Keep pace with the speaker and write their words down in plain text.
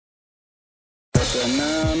that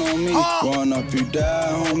 9 on me. Run up, you die,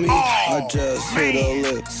 homie. I just hit a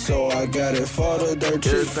lick, so I got it for the dirt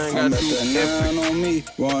cheap. I'm at that 9 on me.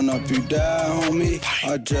 Run up, you die, homie.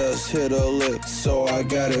 I just hit a lick, so I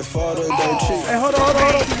got it for the dirt cheap. Hey, hold on.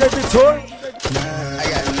 You got your toy? I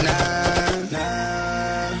got 9.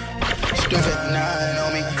 Stupid 9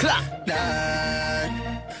 on me. Clock.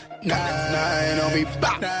 9 on me.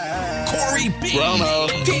 Corey B. Romo.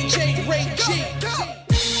 DJ Ray G.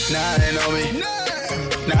 9 on me.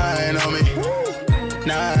 9 on me.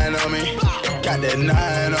 9 on me. Got that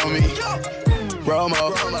 9 on me. Romo.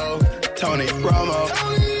 Tony. Romo.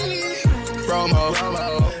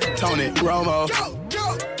 Tony. Romo.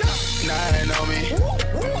 9 on me.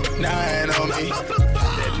 9 on me.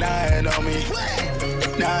 That 9 on me.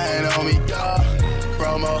 9 on me.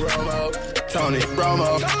 Romo. Tony. Romo.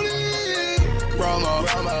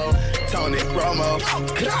 Tony. Romo.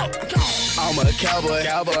 I'm a cowboy,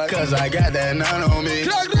 cause I got that 9 on me.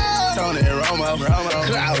 Tony Romo,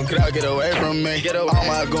 cloud, get away from me. All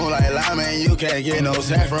my goon like lineman, you can't get no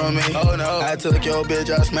sack from me. Oh no, I took your bitch,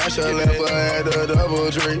 I smashed her left foot at the double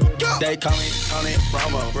tree. They call me Tony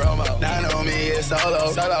Romo, 9 on me, it's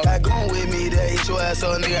solo. Got goon with me, they eat your ass,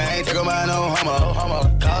 so nigga ain't talking about no homo.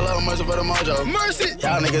 Call up Mercy for the mojo. Mercy,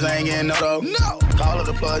 y'all niggas ain't getting no dough. No, call up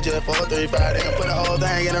the plug, jet 435, they can put the whole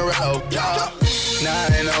thing in a row.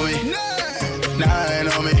 9 on me. 9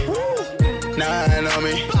 on me, 9 on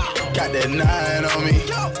me, got that 9 on me.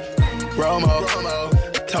 Romo,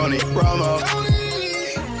 Tony, Romo,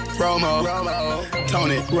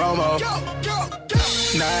 Tony, Romo.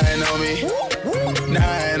 9 on me,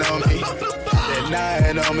 9 on me, that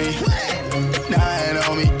 9 on me, 9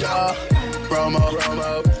 on me. Romo,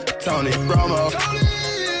 Tony, Romo,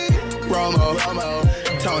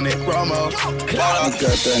 Tony, Romo. I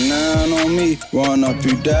got that 9 on me. Run up,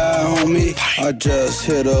 you die, homie. I just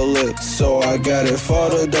hit a lick, so I got it for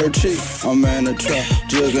the dirt cheap. I'm in the trap,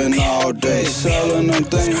 jigging all day, selling them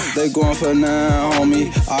things. They going for 9,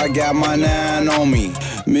 homie. I got my 9 on me.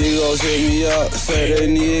 Migos hit me up, say they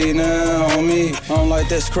need 9, homie. I'm like,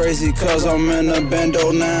 that's crazy, cause I'm in the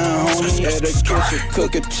bando now, homie. At the kitchen,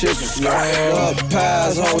 cooking chicken, up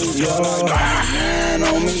pies, homie. 9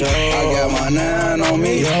 on me. I got my 9 on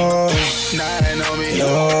me. 9 on me,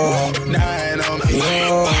 9 on me,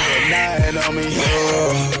 9 on me,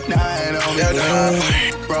 9 on me.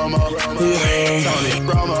 Romo, Tony,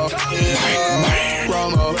 Romo,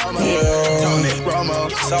 Tony, Romo.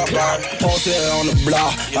 Posted on the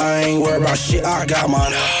block, I ain't worried about shit, I got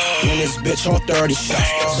mine. In this bitch on 30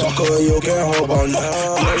 shots, sucker, you can't hold on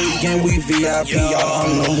now. Again, we VIP, y'all,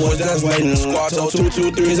 I'm them boys that's waiting. The squad told 2,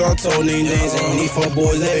 2, 3s, I told these days. Ain't need 4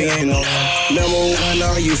 boys, they ain't no. Remember when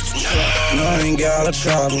I used to trap, now I ain't gotta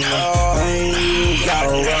try me. I ain't even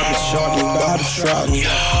gotta rock the shark, you bout to trap me.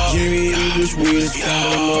 Jimmy, this weed is I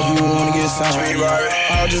don't know if you wanna get signed.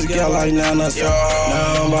 I just got like 9 or something.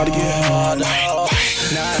 Now I'm about to get hard.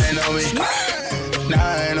 9 on me,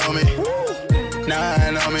 9 on me,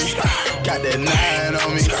 9 on me, got that 9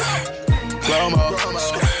 on me. Romo,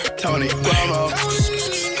 Tony,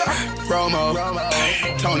 Romo,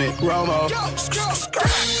 Tony, Romo.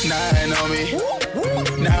 9 on me,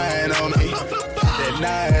 9 on me, that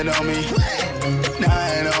 9 on me,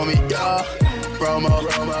 9 on me. Romo,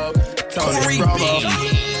 Tony, Romo,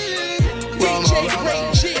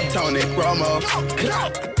 Tony, Romo.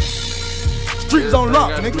 Streets on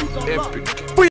lock, nigga.